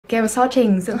Kèo so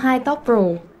trình giữa hai top pro,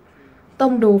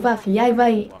 Tông Đú và phí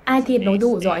Ivey, ai thiệt đối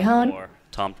thủ giỏi hơn?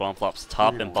 Tom Dwan flops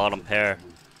top and bottom pair.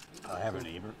 I haven't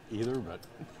either, but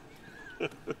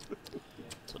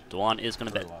So Dwan is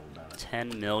going to bet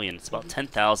 10 million. It's about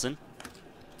 10,000.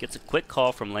 Gets a quick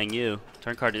call from Lang Yu.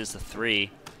 Turn card is the 3.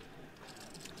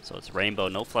 So it's rainbow,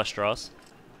 no flush draws.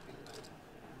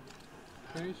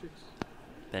 26.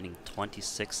 Betting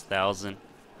 26,000.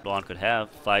 Dwan could have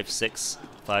 5-6,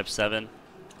 5-7,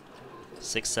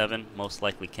 6-7, most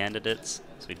likely candidates.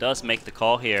 So he does make the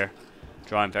call here,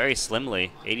 drawing very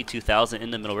slimly. 82,000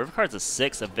 in the middle. River card's a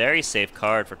 6, a very safe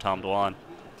card for Tom Dwan.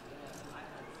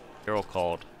 Hero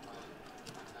called.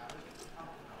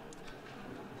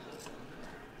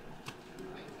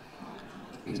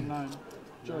 It's a 9.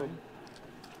 Joe.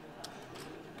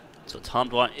 So Tom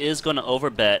Dwan is going to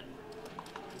overbet.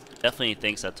 Definitely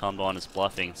thinks that Tom Dwan is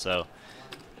bluffing, so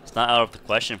it's not out of the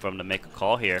question for him to make a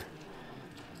call here.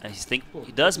 And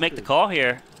he does make the call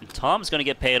here, and Tom's going to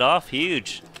get paid off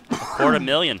huge.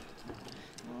 $250,000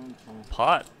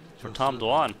 pot for Tom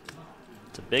Dwan.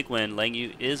 It's a big win. Lang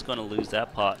Yu is going to lose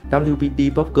that pot.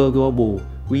 WPT Poker Global,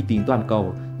 uy tín toàn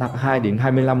cầu, tặng 2 đến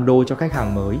 25 đô cho khách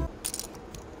hàng mới.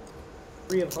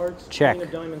 Check.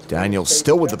 Daniel's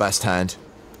still with the best hand.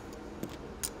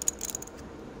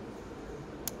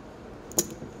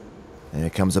 Here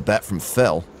comes a bet from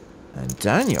Phil. And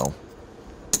Daniel...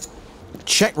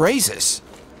 check raises.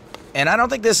 And I don't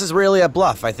think this is really a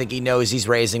bluff. I think he knows he's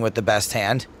raising with the best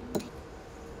hand.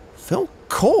 Phil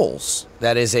calls.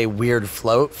 That is a weird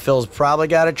float. Phil's probably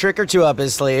got a trick or two up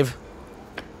his sleeve.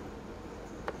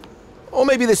 Or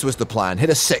maybe this was the plan. Hit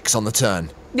a 6 on the turn.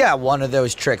 Yeah, one of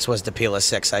those tricks was to peel a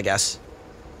 6, I guess.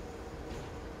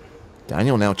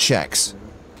 Daniel now checks.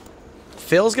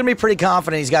 Phil's gonna be pretty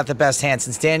confident he's got the best hand,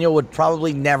 since Daniel would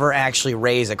probably never actually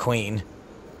raise a queen.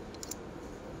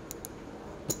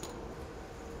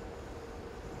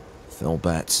 Phil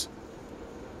bets.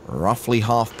 Roughly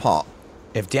half pot.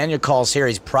 If Daniel calls here,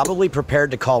 he's probably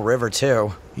prepared to call river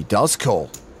too. He does call.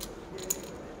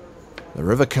 The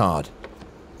river card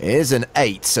is an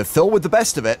 8, so Phil with the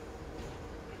best of it.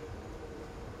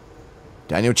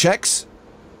 Daniel checks.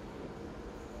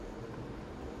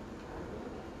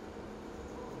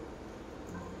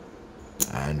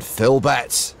 And Phil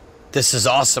bets. This is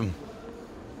awesome.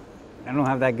 I don't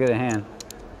have that good a hand.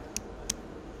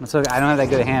 So I don't have that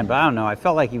good a hand, but I don't know. I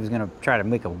felt like he was going to try to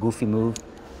make a goofy move.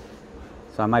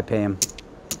 So I might pay him.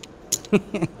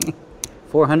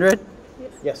 400?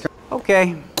 Yes.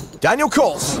 Okay. Daniel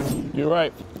calls. You're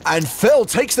right. And Phil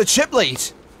takes the chip lead.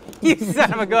 You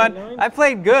son of a gun. I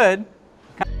played good.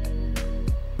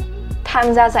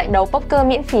 Tham gia giải đấu poker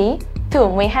miễn phí,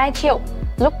 thưởng 12 triệu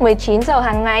lúc 19 giờ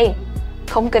hàng ngày.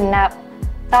 Không cần nạp,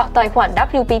 tạo tài khoản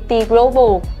WPT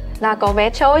Global là có vé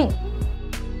chơi.